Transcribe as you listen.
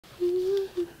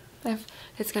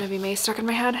It's gonna be May stuck in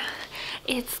my head.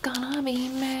 It's gonna be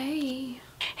May.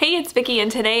 Hey, it's Vicky,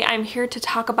 and today I'm here to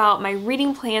talk about my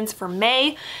reading plans for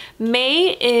May.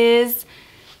 May is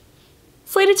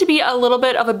slated to be a little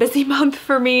bit of a busy month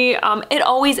for me. It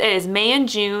always is. May and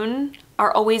June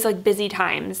are always like busy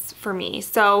times for me.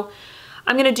 So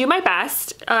I'm gonna do my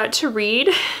best to read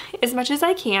as much as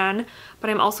I can,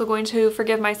 but I'm also going to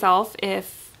forgive myself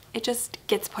if it just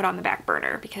gets put on the back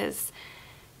burner because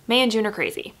May and June are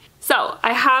crazy. So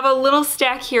I have a little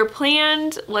stack here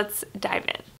planned. Let's dive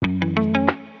in.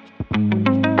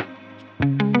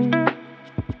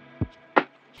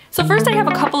 So first I have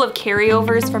a couple of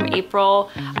carryovers from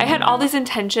April. I had all these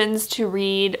intentions to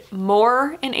read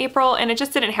more in April and it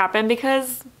just didn't happen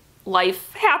because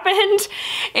life happened.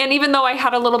 And even though I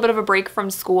had a little bit of a break from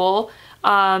school,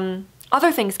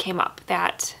 other things came up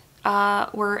that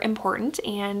were important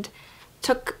and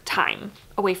took time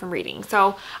away from reading.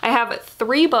 So I have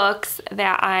 3 books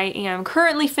that I am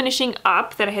currently finishing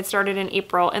up that I had started in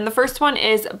April. And the first one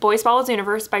is Boys Follows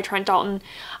Universe by Trent Dalton.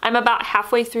 I'm about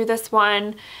halfway through this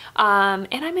one and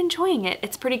I'm enjoying it.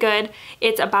 It's pretty good.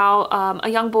 It's about a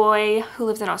young boy who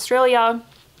lives in Australia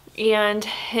and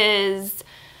his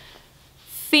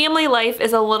family life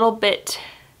is a little bit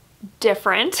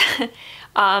different.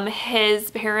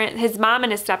 His mom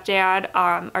and his stepdad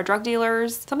are drug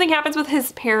dealers. Something happens with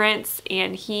his parents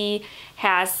and he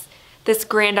has this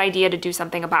grand idea to do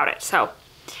something about it. So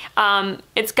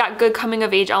it's got good coming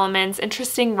of age elements,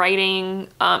 interesting writing,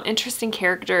 interesting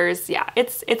characters. Yeah,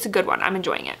 it's a good one. I'm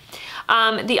enjoying it.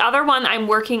 The other one I'm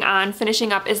working on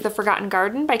finishing up is The Forgotten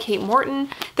Garden by Kate Morton.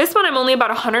 This one I'm only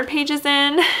about 100 pages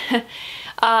in.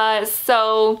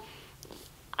 So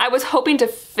I was hoping to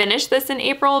finish this in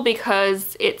April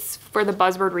because it's for the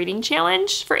Buzzword Reading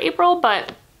Challenge for April,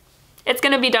 but it's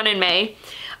gonna be done in May.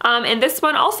 And this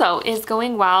one also is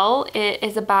going well. It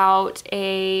is about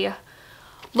a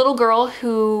little girl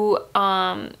who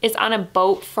is on a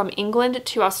boat from England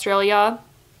to Australia,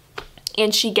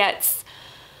 and she gets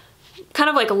kind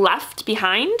of like left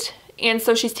behind. And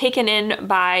so she's taken in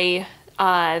by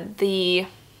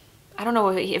I don't know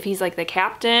if he's like the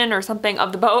captain or something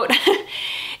of the boat.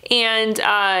 And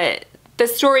the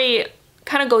story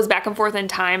kind of goes back and forth in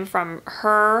time from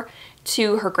her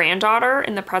to her granddaughter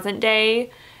in the present day.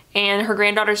 And her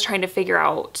granddaughter's trying to figure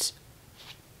out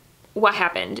what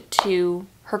happened to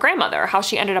her grandmother, how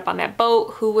she ended up on that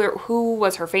boat, who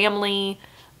was her family,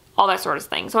 all that sort of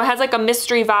thing. So it has like a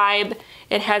mystery vibe.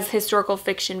 It has historical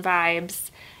fiction vibes.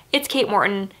 It's Kate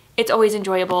Morton. It's always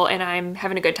enjoyable and I'm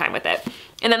having a good time with it.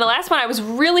 And then the last one, I was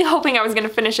really hoping I was gonna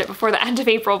finish it before the end of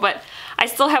April, but I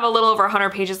still have a little over 100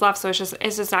 pages left, so it's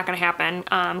just not gonna happen.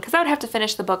 Because I would have to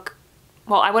finish the book,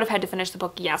 well, I would have had to finish the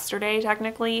book yesterday,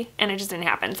 technically, and it just didn't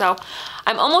happen. So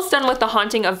I'm almost done with The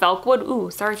Haunting of Velkwood. Ooh,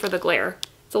 sorry for the glare.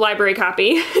 It's a library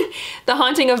copy. The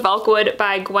Haunting of Velkwood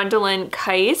by Gwendolyn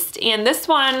Keist. And this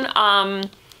one,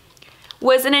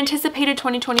 was an anticipated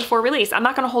 2024 release. I'm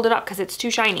not gonna hold it up because it's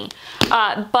too shiny.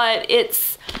 But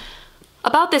it's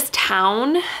about this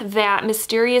town that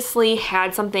mysteriously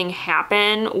had something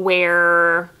happen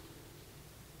where,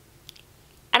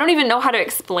 I don't even know how to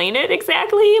explain it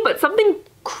exactly, but something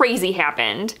crazy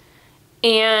happened.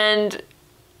 And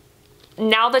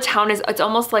now the town is, it's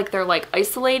almost like they're like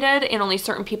isolated and only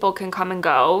certain people can come and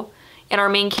go. And our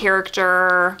main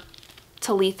character,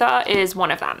 Talitha, is one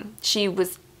of them. She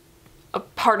was a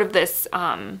part of this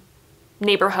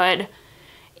neighborhood,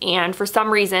 and for some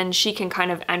reason she can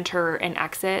kind of enter and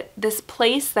exit this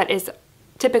place that is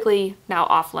typically now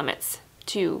off limits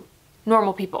to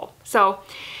normal people. So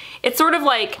it's sort of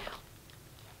like,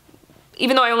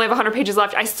 even though I only have 100 pages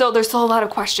left, there's still a lot of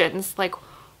questions, like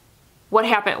what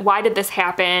happened, why did this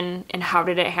happen, and how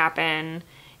did it happen,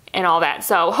 and all that.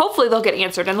 So hopefully they'll get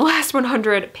answered in the last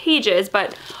 100 pages,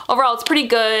 but overall it's pretty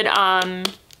good.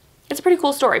 It's a pretty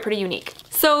cool story, pretty unique.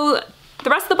 So the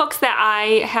rest of the books that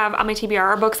I have on my TBR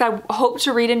are books I hope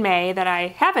to read in May that I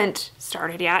haven't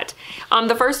started yet.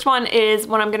 The first one is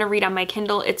one I'm gonna read on my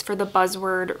Kindle. It's for the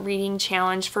Buzzword Reading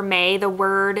Challenge for May. The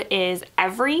word is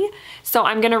every. So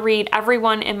I'm gonna read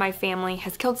Everyone in My Family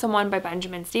Has Killed Someone by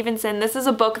Benjamin Stevenson. This is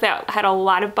a book that had a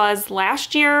lot of buzz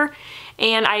last year,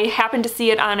 and I happened to see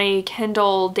it on a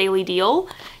Kindle daily deal.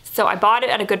 So I bought it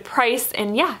at a good price,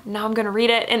 and yeah, now I'm gonna read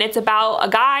it. And it's about a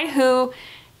guy who,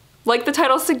 like the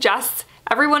title suggests,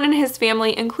 everyone in his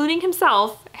family, including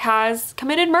himself, has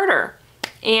committed murder.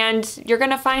 And you're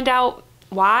gonna find out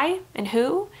why and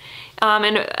who.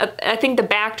 And I think the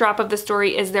backdrop of the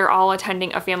story is they're all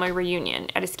attending a family reunion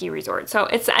at a ski resort. So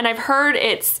and I've heard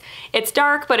it's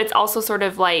dark, but it's also sort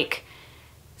of like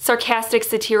sarcastic,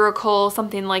 satirical,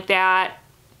 something like that.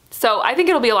 So I think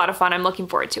it'll be a lot of fun. I'm looking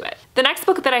forward to it. The next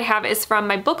book that I have is from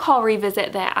my book haul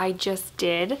revisit that I just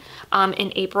did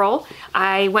in April.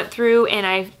 I went through and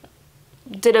I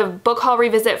did a book haul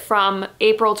revisit from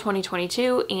April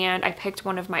 2022, and I picked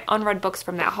one of my unread books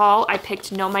from that haul. I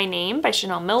picked Know My Name by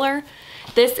Chanel Miller.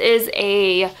 This is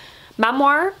a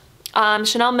memoir.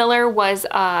 Chanel Miller was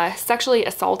sexually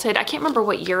assaulted. I can't remember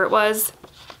what year it was.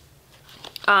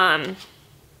 It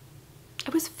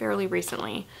was fairly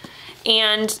recently.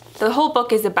 And the whole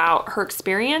book is about her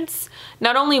experience,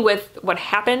 not only with what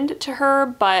happened to her,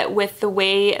 but with the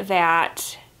way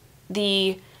that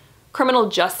the criminal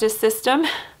justice system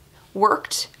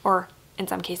worked, or in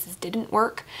some cases didn't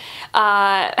work,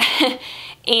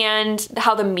 and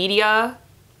how the media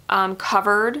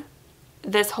covered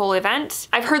this whole event.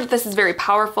 I've heard that this is very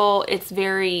powerful. It's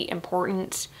very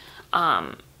important.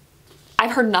 I've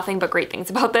heard nothing but great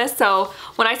things about this. So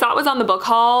when I saw it was on the book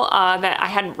haul that I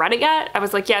hadn't read it yet, I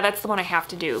was like, yeah, that's the one I have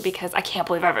to do because I can't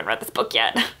believe I haven't read this book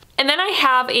yet. And then I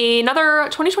have another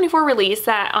 2024 release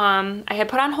that I had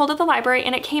put on hold at the library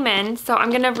and it came in. So I'm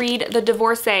gonna read The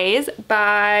Divorcees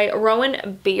by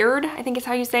Rowan Baird, I think is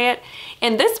how you say it.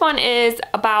 And this one is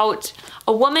about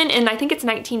a woman in, I think it's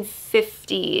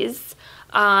 1950s.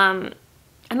 I'm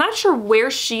not sure where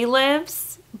she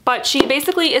lives, but she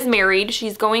basically is married.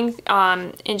 She's going,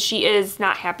 and she is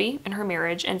not happy in her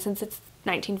marriage. And since it's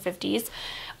 1950s,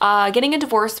 getting a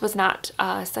divorce was not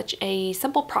such a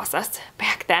simple process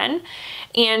back then.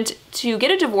 And to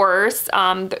get a divorce,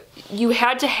 you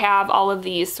had to have all of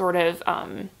these sort of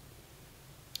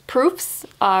proofs,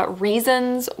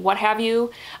 reasons, what have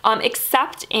you,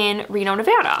 except in Reno,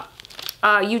 Nevada.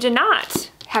 You did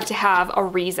not have to have a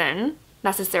reason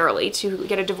necessarily to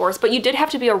get a divorce, but you did have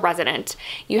to be a resident.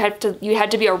 You had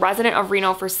to be a resident of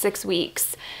Reno for 6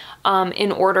 weeks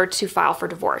in order to file for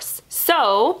divorce.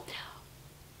 So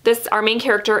our main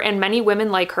character and many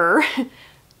women like her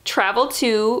travel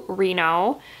to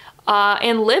Reno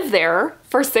and live there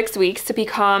for 6 weeks to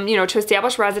become, to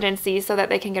establish residency so that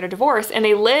they can get a divorce. And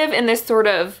they live in this sort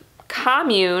of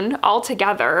commune all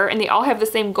together, and they all have the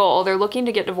same goal. They're looking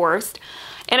to get divorced.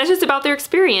 And it's just about their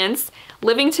experience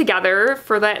living together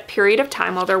for that period of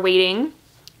time while they're waiting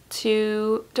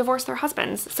to divorce their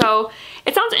husbands. So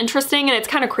it sounds interesting, and it's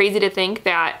kind of crazy to think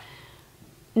that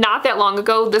not that long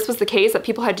ago this was the case, that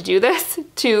people had to do this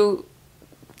to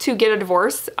get a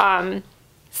divorce.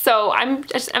 So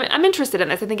I'm interested in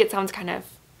this. I think it sounds kind of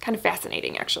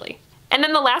fascinating, actually. And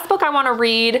then the last book I want to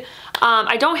read,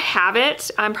 I don't have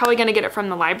it. I'm probably going to get it from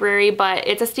the library, but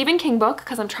it's a Stephen King book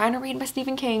because I'm trying to read my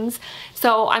Stephen Kings.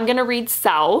 So I'm going to read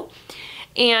Cell.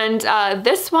 And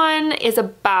this one is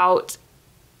about,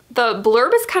 the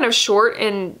blurb is kind of short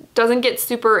and doesn't get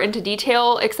super into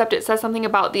detail, except it says something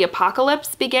about the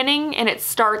apocalypse beginning, and it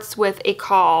starts with a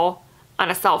call on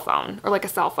a cell phone, or like a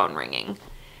cell phone ringing.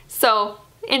 So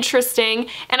interesting.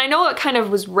 And I know it kind of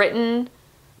was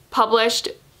published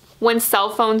when cell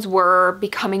phones were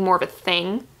becoming more of a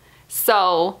thing.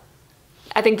 So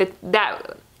I think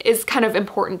that is kind of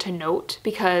important to note,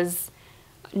 because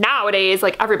nowadays,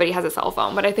 like, everybody has a cell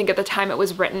phone, but I think at the time it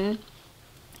was written,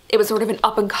 it was sort of an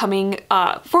up and coming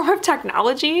form of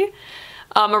technology,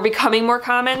 or becoming more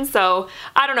common. So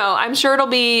I don't know, I'm sure it'll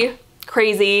be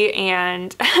crazy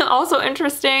and also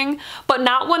interesting, but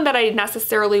not one that I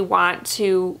necessarily want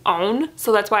to own.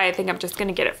 So that's why I think I'm just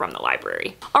gonna get it from the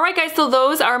library. All right, guys, so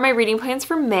those are my reading plans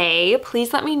for May.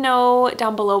 Please let me know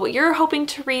down below what you're hoping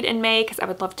to read in May, because I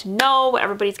would love to know what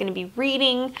everybody's gonna be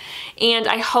reading. And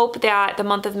I hope that the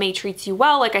month of May treats you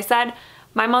well. Like I said,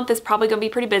 my month is probably gonna be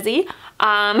pretty busy.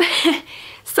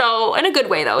 So in a good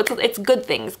way though, it's good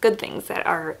things that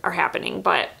are happening,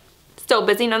 but still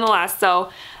busy nonetheless. So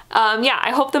yeah,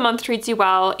 I hope the month treats you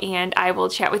well, and I will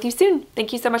chat with you soon.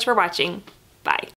 Thank you so much for watching. Bye.